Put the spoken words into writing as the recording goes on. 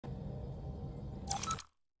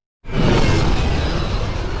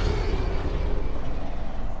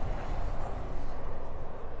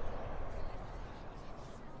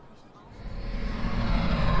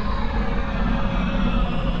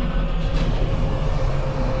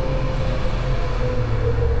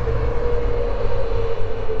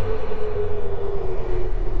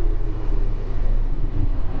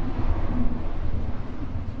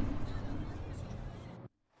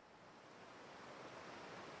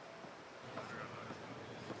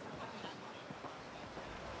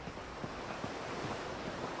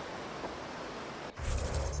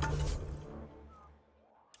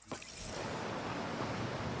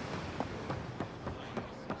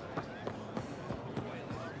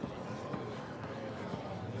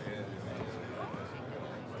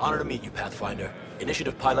Honor to meet you, Pathfinder.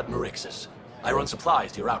 Initiative Pilot Marixus. I run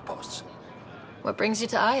supplies to your outposts. What brings you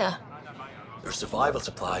to Aya? Your survival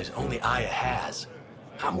supplies only Aya has.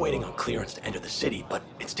 I'm waiting on clearance to enter the city, but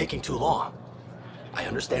it's taking too long. I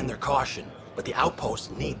understand their caution, but the outposts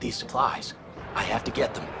need these supplies. I have to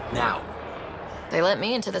get them, now. They let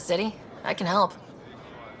me into the city. I can help.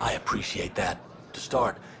 I appreciate that. To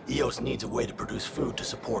start, EOS needs a way to produce food to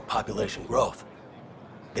support population growth.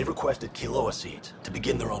 They've requested quinoa seeds to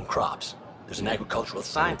begin their own crops. There's an agricultural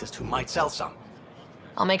scientist who might sell some.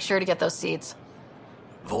 I'll make sure to get those seeds.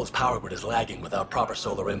 Volt's power grid is lagging without proper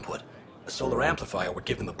solar input. A solar amplifier would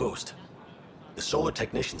give them a boost. The solar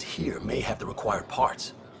technicians here may have the required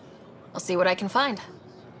parts. I'll see what I can find.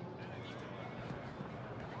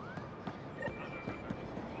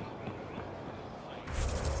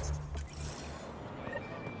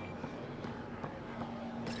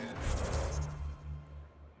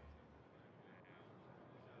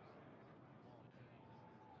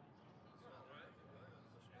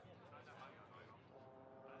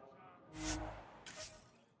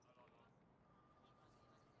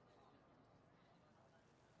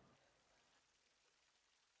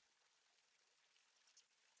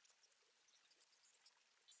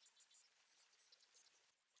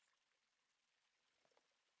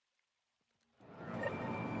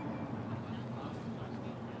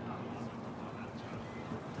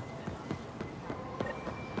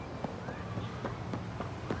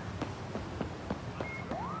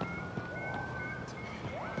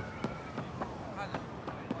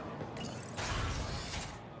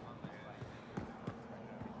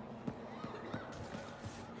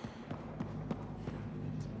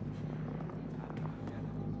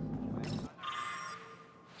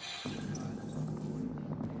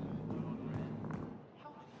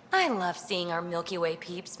 I love seeing our Milky Way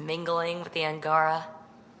peeps mingling with the Angara.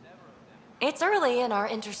 It's early in our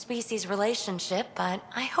interspecies relationship, but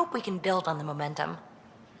I hope we can build on the momentum.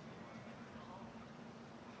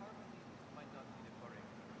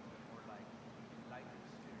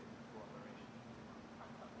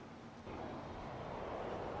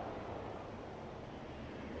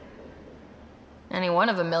 Any one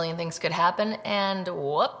of a million things could happen, and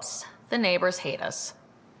whoops, the neighbors hate us.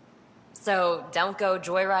 So, don't go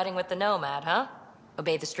joyriding with the Nomad, huh?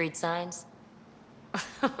 Obey the street signs?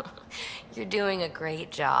 You're doing a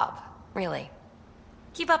great job, really.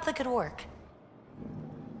 Keep up the good work.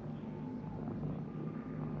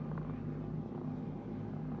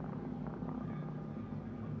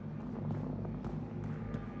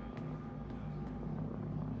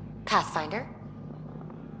 Pathfinder?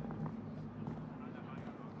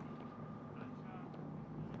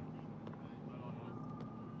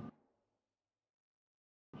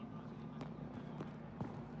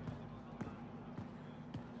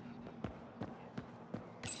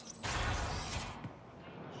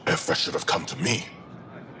 That should have come to me.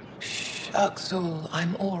 Shh, Axel,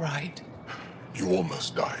 I'm all right. You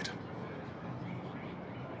almost died.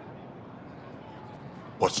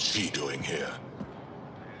 What's she doing here?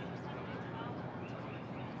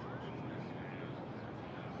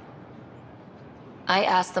 I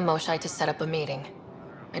asked the Moshai to set up a meeting.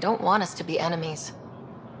 I don't want us to be enemies.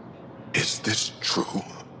 Is this true?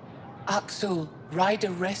 Axel,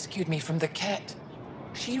 Ryder rescued me from the Ket.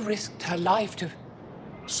 She risked her life to...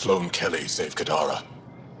 Sloane Kelly saved Kadara.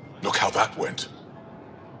 Look how that went.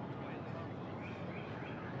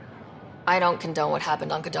 I don't condone what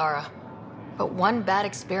happened on Gadara. But one bad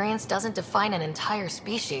experience doesn't define an entire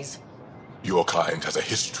species. Your kind has a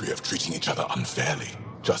history of treating each other unfairly.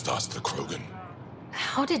 Just ask the Krogan.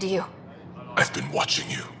 How did you? I've been watching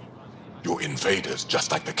you. You're invaders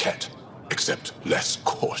just like the Ket, except less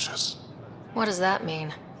cautious. What does that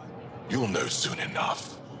mean? You'll know soon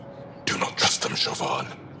enough. Do not trust them, Chauvin.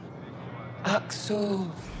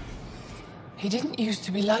 Axel... He didn't used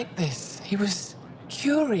to be like this. He was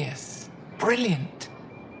curious, brilliant.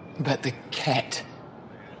 But the Ket,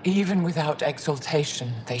 even without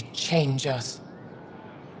exaltation, they change us.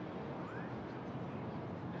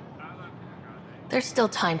 There's still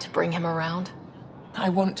time to bring him around. I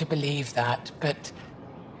want to believe that, but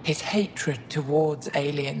his hatred towards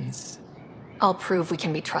aliens... I'll prove we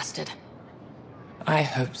can be trusted. I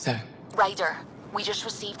hope so. Ryder, we just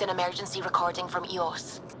received an emergency recording from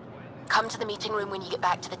EOS. Come to the meeting room when you get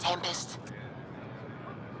back to the Tempest.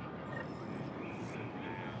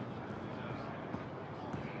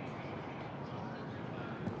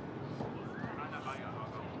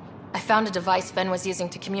 I found a device Ven was using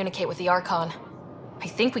to communicate with the Archon. I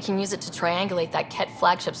think we can use it to triangulate that Ket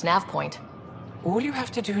flagship's nav point. All you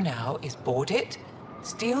have to do now is board it,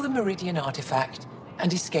 steal the Meridian artifact,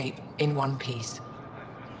 and escape in one piece.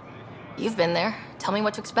 You've been there. Tell me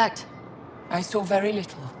what to expect. I saw very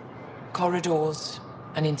little. Corridors,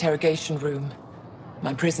 an interrogation room,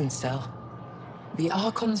 my prison cell. The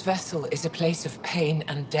Archon's vessel is a place of pain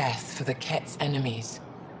and death for the Ket's enemies.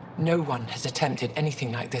 No one has attempted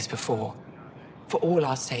anything like this before. For all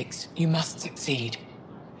our sakes, you must succeed.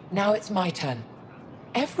 Now it's my turn.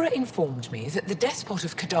 Evra informed me that the despot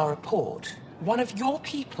of Kadara Port, one of your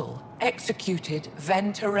people, executed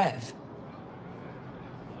Ven Terev.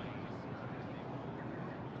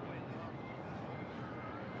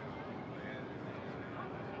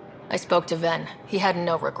 I spoke to Ven. He had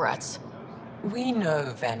no regrets. We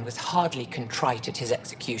know Ven was hardly contrite at his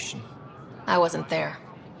execution. I wasn't there.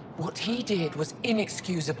 What he did was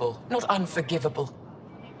inexcusable, not unforgivable.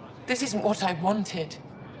 This isn't what I wanted.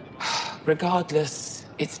 Regardless,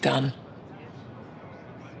 it's done.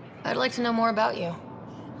 I'd like to know more about you.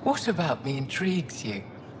 What about me intrigues you?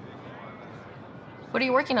 What are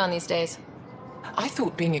you working on these days? I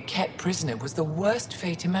thought being a Ket prisoner was the worst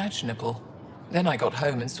fate imaginable. Then I got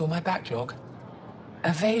home and saw my backlog.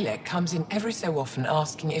 Avelek comes in every so often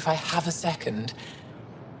asking if I have a second.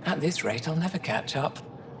 At this rate, I'll never catch up.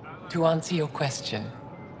 To answer your question,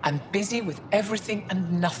 I'm busy with everything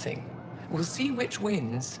and nothing. We'll see which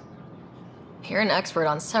wins. You're an expert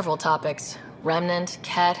on several topics. Remnant,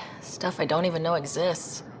 Ket, stuff I don't even know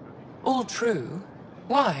exists. All true.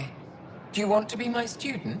 Why? Do you want to be my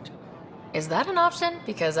student? Is that an option?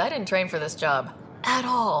 Because I didn't train for this job. At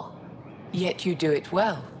all. Yet you do it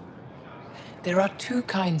well. There are two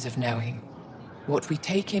kinds of knowing. What we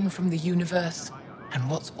take in from the universe, and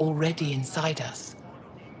what's already inside us.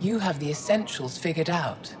 You have the essentials figured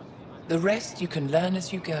out. The rest you can learn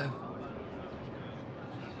as you go.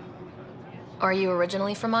 Are you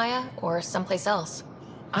originally from Maya, or someplace else?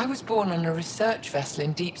 I was born on a research vessel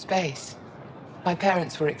in deep space. My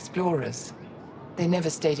parents were explorers. They never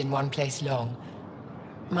stayed in one place long.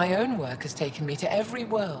 My own work has taken me to every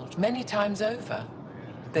world, many times over.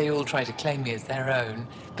 They all try to claim me as their own,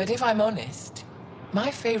 but if I'm honest, my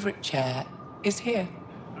favorite chair is here.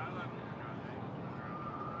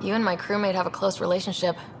 You and my crewmate have a close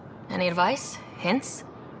relationship. Any advice? Hints?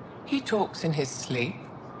 He talks in his sleep.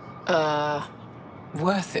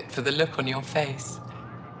 Worth it for the look on your face.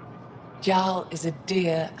 Jarl is a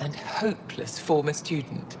dear and hopeless former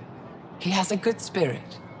student. He has a good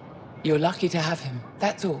spirit. You're lucky to have him,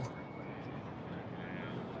 that's all.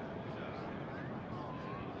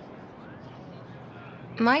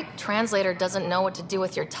 My translator doesn't know what to do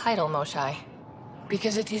with your title, Moshai.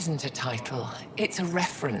 Because it isn't a title, it's a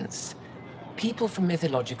reference. People from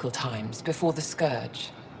mythological times, before the Scourge.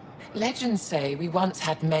 Legends say we once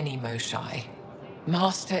had many Moshai.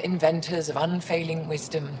 Master inventors of unfailing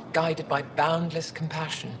wisdom, guided by boundless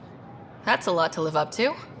compassion. That's a lot to live up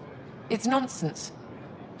to. It's nonsense.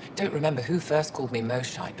 Don't remember who first called me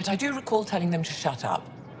Moshai, but I do recall telling them to shut up.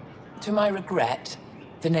 To my regret,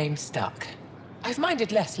 the name stuck. I've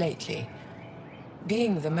minded less lately.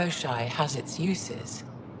 Being the Moshai has its uses.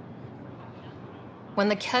 When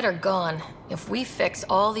the Ket are gone, if we fix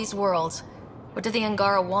all these worlds, what do the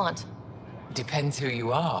Angara want? Depends who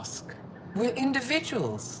you ask. We're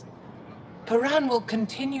individuals. Paran will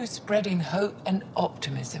continue spreading hope and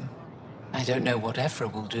optimism. I don't know what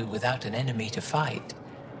Ephra will do without an enemy to fight.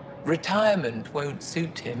 Retirement won't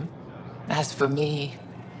suit him. As for me,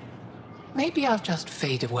 maybe I'll just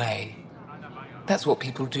fade away. That's what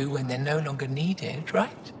people do when they're no longer needed,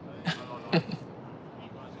 right?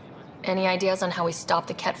 Any ideas on how we stop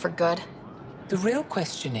the Ket for good? The real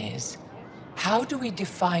question is, how do we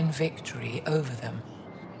define victory over them?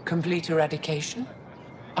 Complete eradication?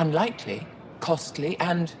 Unlikely, costly,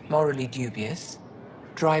 and morally dubious.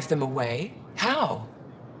 Drive them away? How?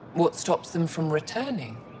 What stops them from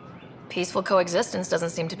returning? Peaceful coexistence doesn't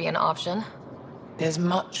seem to be an option. There's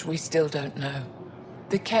much we still don't know.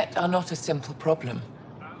 The Ket are not a simple problem.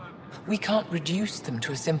 We can't reduce them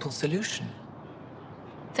to a simple solution.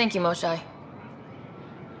 Thank you, Moshai.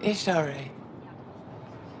 Ishare.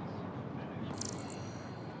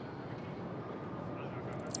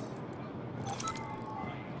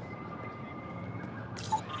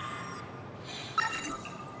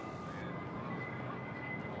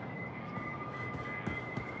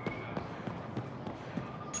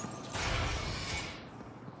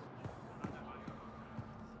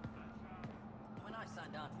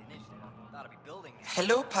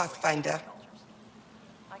 Hello, Pathfinder.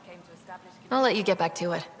 I'll let you get back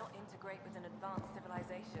to it.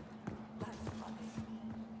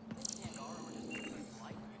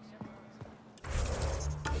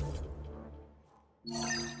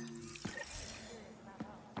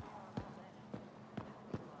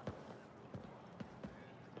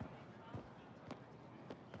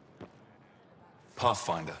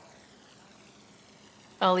 Pathfinder.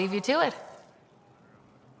 I'll leave you to it.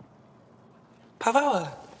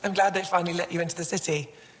 Pavoa, I'm glad they finally let you into the city.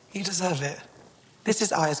 You deserve it. This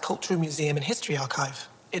is Aya's Cultural Museum and History Archive.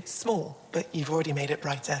 It's small, but you've already made it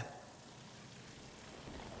brighter.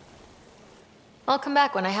 I'll come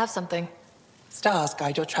back when I have something. Stars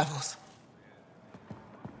guide your travels.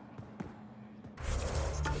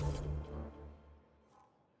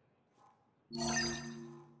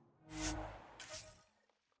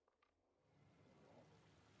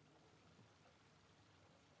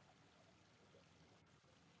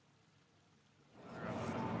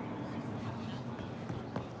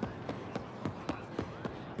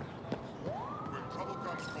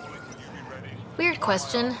 Weird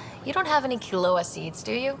question. You don't have any Kiloa seeds,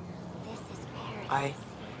 do you?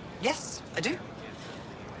 Yes, I do.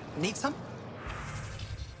 Need some?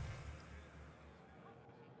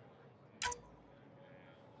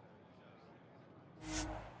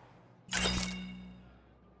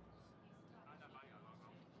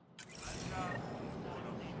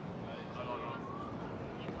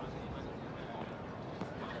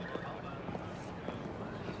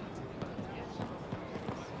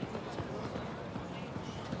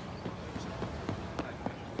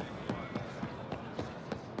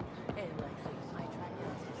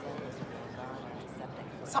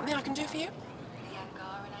 Something I can do for you?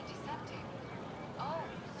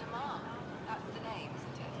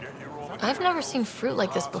 I've never seen fruit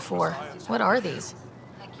like this before. What are these?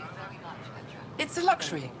 It's a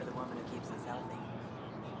luxury. For the woman who keeps us healthy.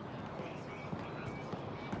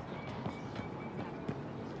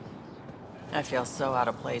 I feel so out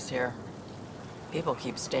of place here. People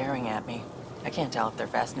keep staring at me. I can't tell if they're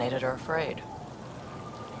fascinated or afraid.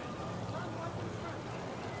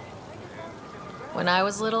 When I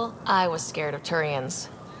was little, I was scared of Turians.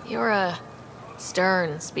 You're a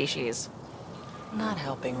stern species. Not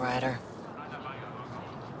helping, Ryder.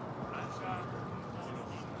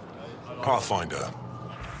 Pathfinder.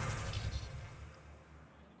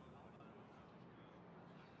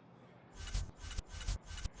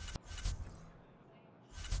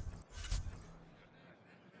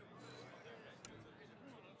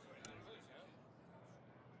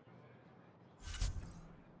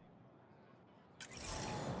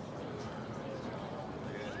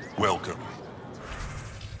 Welcome.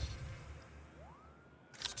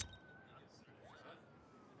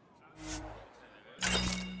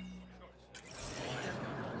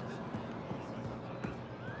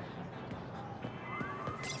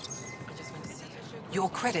 Your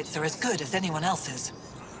credits are as good as anyone else's.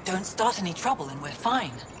 Don't start any trouble and we're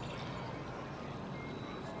fine.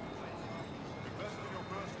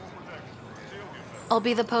 I'll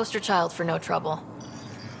be the poster child for no trouble.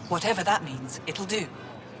 Whatever that means, it'll do.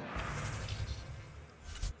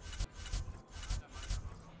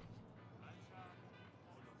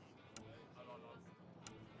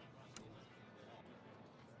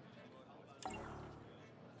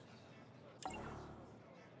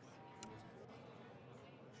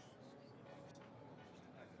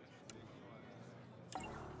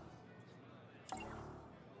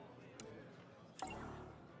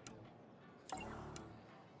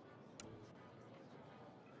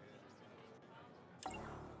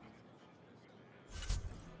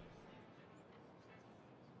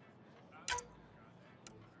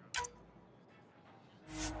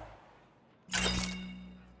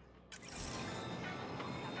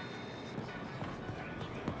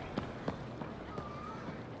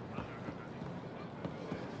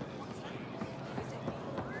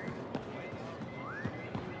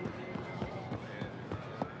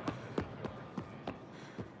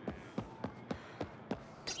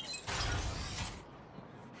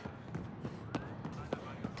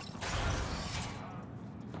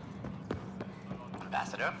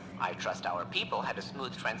 Ambassador, I trust our people had a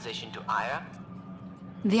smooth transition to Aya.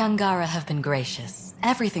 The Angara have been gracious.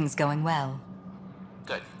 Everything's going well.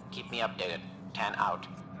 Good. Keep me updated. 10 out.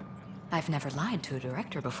 I've never lied to a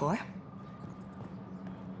director before.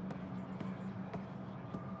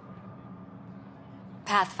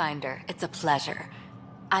 Pathfinder, it's a pleasure.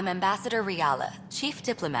 I'm Ambassador Riala, Chief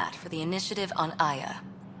Diplomat for the Initiative on Aya.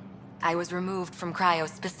 I was removed from Cryo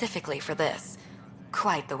specifically for this.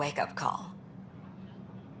 Quite the wake-up call.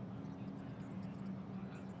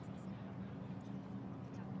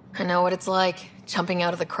 I know what it's like, jumping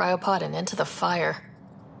out of the cryopod and into the fire.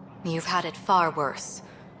 You've had it far worse.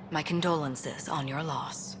 My condolences on your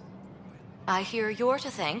loss. I hear you're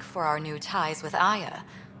to thank for our new ties with Aya.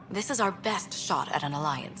 This is our best shot at an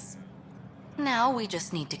alliance. Now we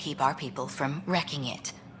just need to keep our people from wrecking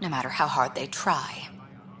it, no matter how hard they try.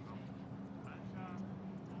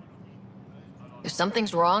 If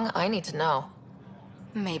something's wrong, I need to know.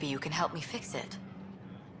 Maybe you can help me fix it.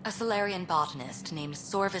 A Solarian botanist named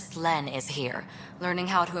Sorvis Len is here, learning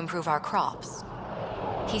how to improve our crops.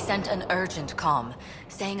 He sent an urgent comm,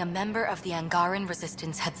 saying a member of the Angaran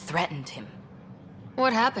resistance had threatened him.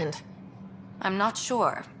 What happened? I'm not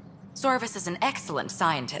sure. Sorvis is an excellent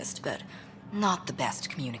scientist, but not the best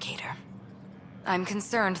communicator. I'm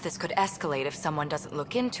concerned this could escalate if someone doesn't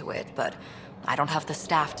look into it, but I don't have the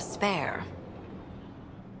staff to spare.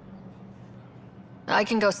 I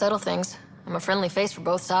can go settle things. I'm a friendly face for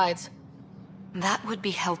both sides. That would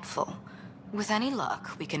be helpful. With any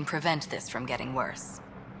luck, we can prevent this from getting worse.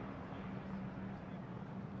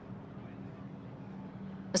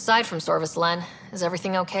 Aside from Sorvis Len, is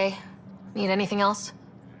everything okay? Need anything else?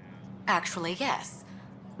 Actually, yes.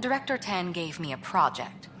 Director Tan gave me a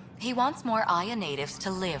project. He wants more Aya natives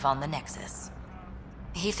to live on the Nexus.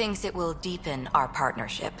 He thinks it will deepen our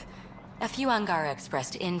partnership. A few Angara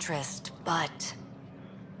expressed interest, but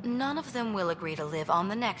none of them will agree to live on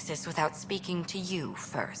the Nexus without speaking to you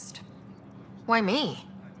first. Why me?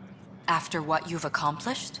 After what you've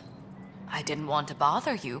accomplished? I didn't want to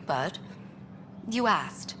bother you, but you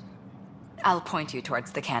asked. I'll point you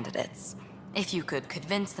towards the candidates. If you could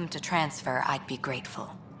convince them to transfer, I'd be grateful.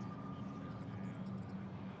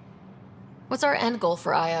 What's our end goal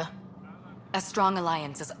for Aya? A strong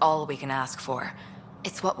alliance is all we can ask for.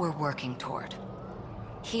 It's what we're working toward.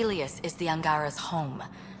 Helios is the Angara's home.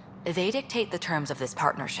 They dictate the terms of this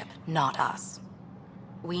partnership, not us.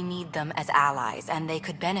 We need them as allies, and they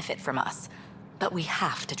could benefit from us. But we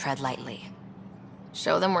have to tread lightly.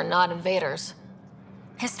 Show them we're not invaders.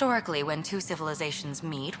 Historically, when two civilizations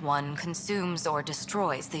meet, one consumes or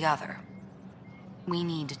destroys the other. We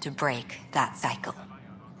need to break that cycle.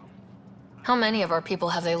 How many of our people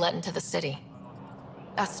have they let into the city?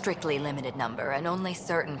 A strictly limited number, and only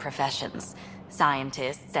certain professions.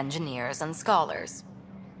 Scientists, engineers, and scholars.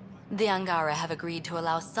 The Angara have agreed to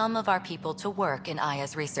allow some of our people to work in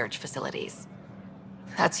Aya's research facilities.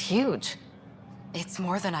 That's huge. It's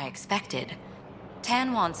more than I expected.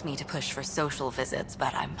 Tan wants me to push for social visits,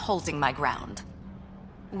 but I'm holding my ground.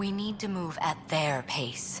 We need to move at their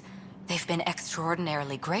pace. They've been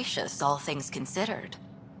extraordinarily gracious, all things considered.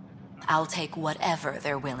 I'll take whatever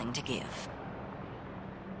they're willing to give.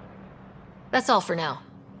 That's all for now.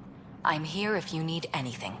 I'm here if you need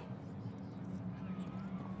anything.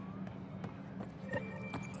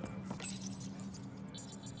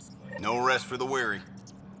 No rest for the weary.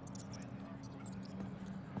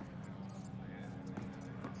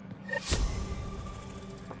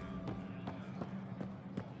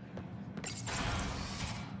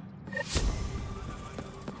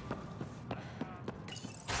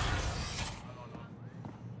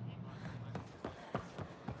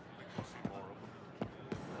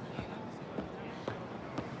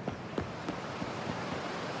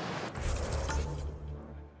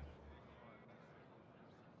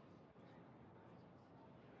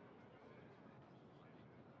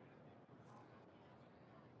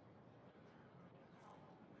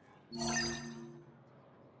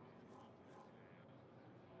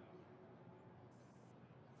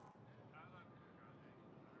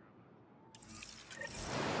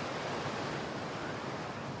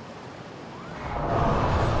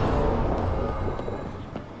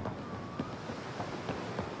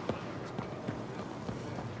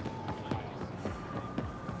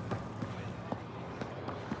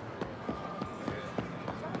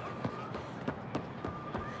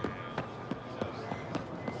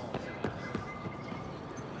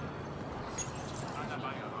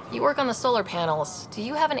 You work on the solar panels. Do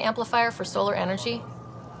you have an amplifier for solar energy?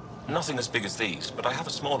 Nothing as big as these, but I have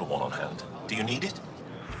a smaller one on hand. Do you need it?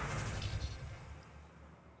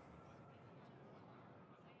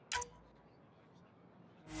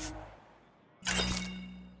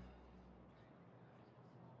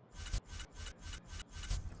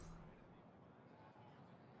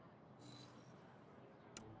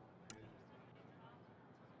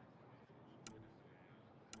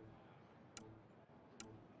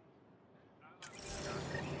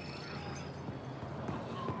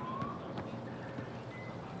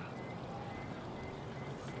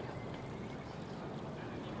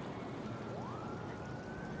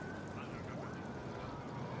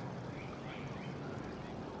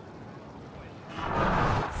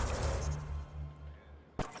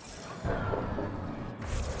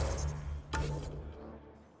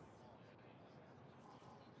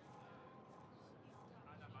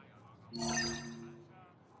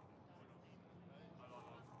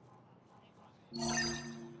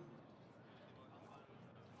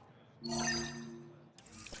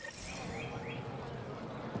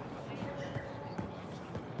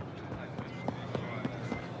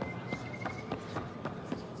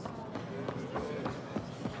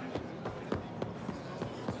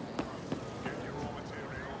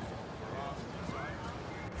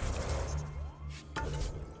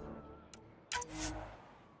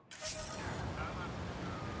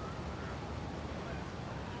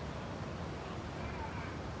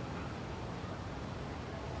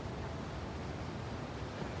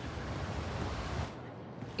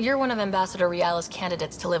 You're one of Ambassador Riala's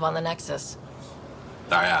candidates to live on the Nexus.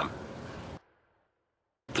 I am.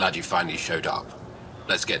 Glad you finally showed up.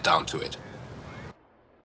 Let's get down to it.